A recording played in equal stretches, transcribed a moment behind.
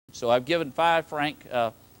So I've given 5 frank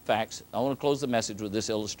facts. I want to close the message with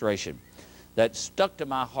this illustration that stuck to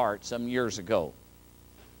my heart some years ago.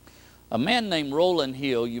 A man named Rowland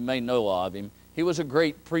Hill, you may know of him. He was a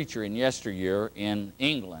great preacher in yesteryear in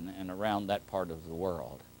England and around that part of the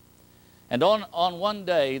world. And on one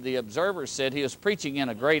day, the Observer said he was preaching in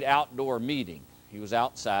a great outdoor meeting. He was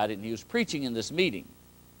outside and he was preaching in this meeting.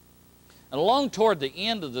 And along toward the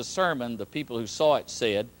end of the sermon, the people who saw it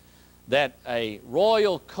said that a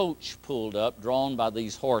royal coach pulled up drawn by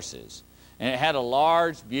these horses. And it had a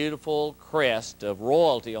large, beautiful crest of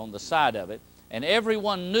royalty on the side of it. And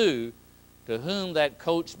everyone knew to whom that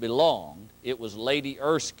coach belonged. It was Lady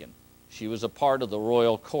Erskine. She was a part of the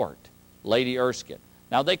royal court, Lady Erskine.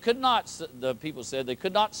 Now they could not, the people said, they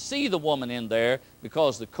could not see the woman in there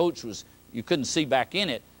because the coach was, you couldn't see back in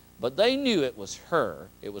it. But they knew it was her.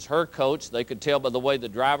 It was her coach. They could tell by the way the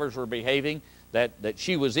drivers were behaving that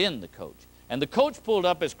she was in the coach. And the coach pulled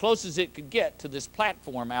up as close as it could get to this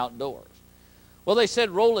platform outdoors. Well, they said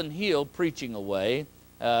Rowland Hill, preaching away,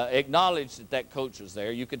 acknowledged that that coach was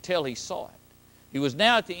there. You could tell he saw it. He was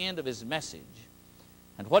now at the end of his message.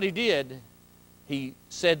 And what he did, he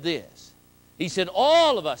said this. He said,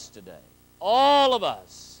 all of us today, all of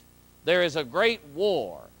us, there is a great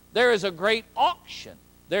war. There is a great auction.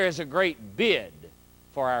 There is a great bid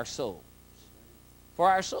for our souls. For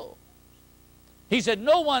our souls. He said,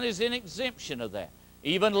 no one is in exemption of that.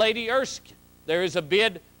 Even Lady Erskine, there is a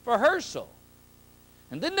bid for her soul.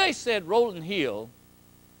 And then they said Rowland Hill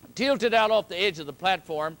tilted out off the edge of the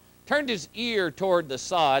platform, turned his ear toward the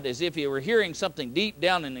sod as if he were hearing something deep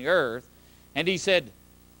down in the earth, and he said,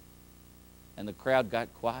 and the crowd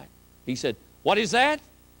got quiet. He said, what is that?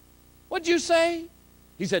 What'd you say?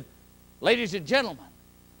 He said, ladies and gentlemen,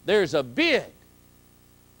 there's a bid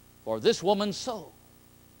for this woman's soul.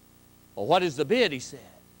 Well, what is the bid, he said?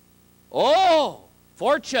 Oh,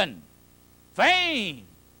 fortune, fame,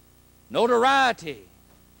 notoriety,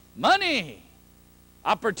 money,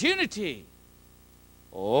 opportunity.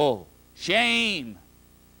 Oh, shame,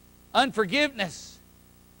 unforgiveness,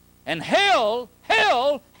 and hell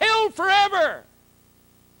forever.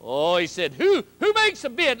 Oh, he said, who makes a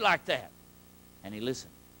bid like that? And he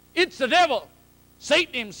listened. It's the devil.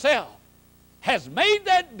 Satan himself has made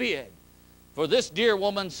that bid for this dear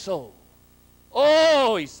woman's soul.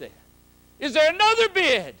 Oh, he said, is there another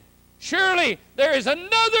bid? Surely there is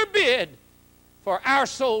another bid for our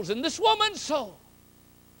souls and this woman's soul.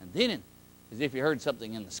 And then, as if he heard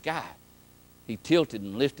something in the sky, he tilted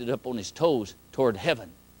and lifted up on his toes toward heaven.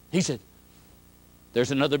 He said,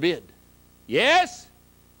 there's another bid. Yes,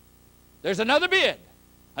 there's another bid.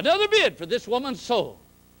 Another bid for this woman's soul.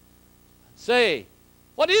 Say,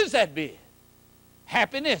 what is that bid?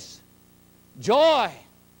 Happiness, joy,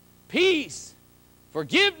 peace,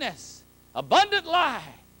 forgiveness, abundant life,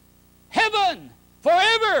 heaven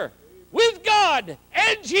forever with God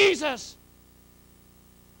and Jesus.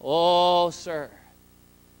 Oh, sir,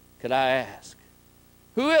 could I ask,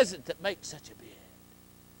 who is it that makes such a bid?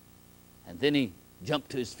 And then he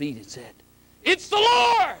jumped to his feet and said, it's the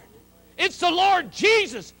Lord. It's the Lord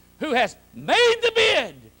Jesus who has made the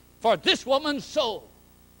bid for this woman's soul.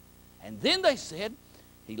 And then they said,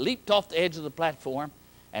 he leaped off the edge of the platform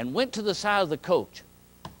and went to the side of the coach.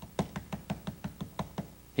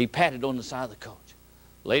 He patted on the side of the coach.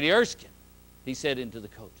 Lady Erskine, he said into the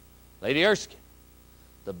coach, Lady Erskine,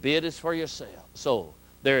 the bid is for your soul.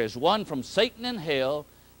 There is one from Satan in hell,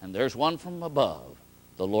 and there's one from above,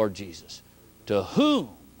 the Lord Jesus. To whom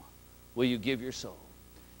will you give your soul?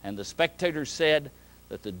 And the spectators said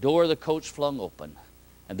that the door of the coach flung open,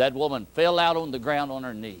 and that woman fell out on the ground on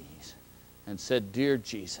her knees and said, dear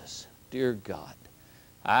Jesus, dear God,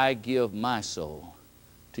 I give my soul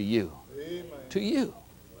to you. Amen. To you.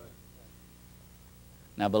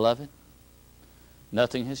 Now, beloved,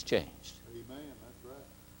 nothing has changed. Amen. That's right.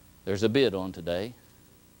 There's a bid on today,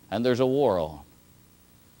 and there's a war on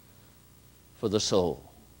for the soul.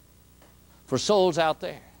 For souls out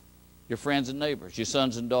there, your friends and neighbors, your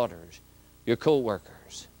sons and daughters, your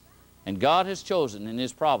co-workers. And God has chosen in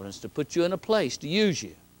His providence to put you in a place to use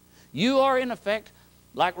you. You are, in effect,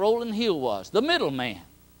 like Rowland Hill was, the middleman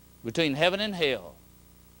between heaven and hell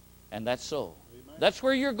and that soul. Amen. That's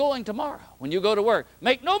where you're going tomorrow when you go to work.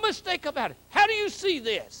 Make no mistake about it. How do you see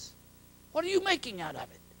this? What are you making out of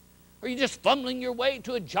it? Are you just fumbling your way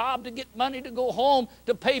to a job to get money to go home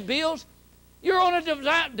to pay bills? You're on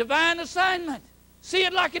a divine assignment. See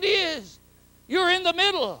it like it is. You're in the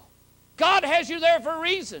middle. God has you there for a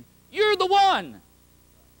reason. You're the one.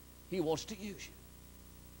 He wants to use you.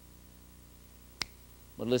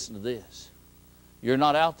 But listen to this. You're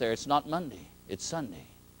not out there. It's not Monday. It's Sunday.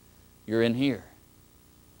 You're in here.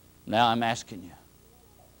 Now I'm asking you,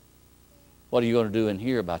 what are you going to do in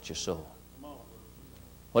here about your soul?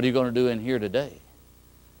 What are you going to do in here today?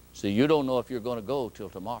 See, you don't know if you're going to go till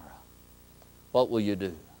tomorrow. What will you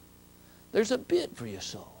do? There's a bid for your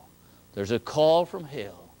soul. There's a call from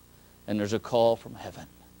hell, and there's a call from heaven.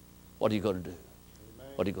 What are you going to do? Amen.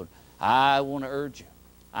 What are you going to do? I want to urge you.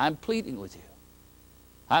 I'm pleading with you.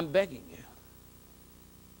 I'm begging you.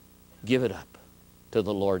 Give it up to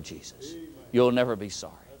the Lord Jesus. Amen. You'll never be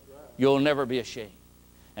sorry. Right. You'll never be ashamed.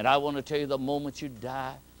 And I want to tell you, the moment you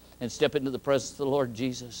die and step into the presence of the Lord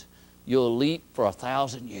Jesus, you'll leap for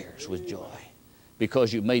 1,000 years with joy,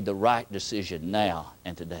 because you made the right decision now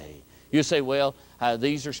and today. You say, well,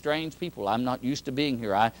 these are strange people. I'm not used to being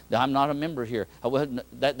here. I'm not a member here.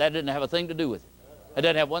 That didn't have a thing to do with it. It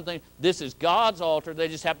doesn't have one thing. This is God's altar. They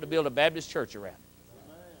just happen to build a Baptist church around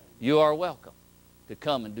it. You are welcome to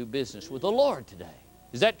come and do business with the Lord today.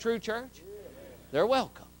 Is that true, church? They're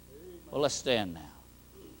welcome. Well, let's stand now.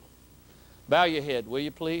 Bow your head, will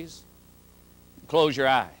you please? Close your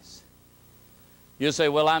eyes. You'll say,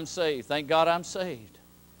 well, I'm saved. Thank God I'm saved.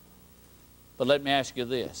 But let me ask you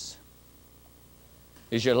this.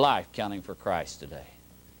 Is your life counting for Christ today?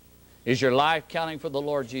 Is your life counting for the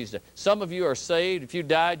Lord Jesus? Some of you are saved. If you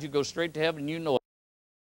died, you go straight to heaven, and you know it.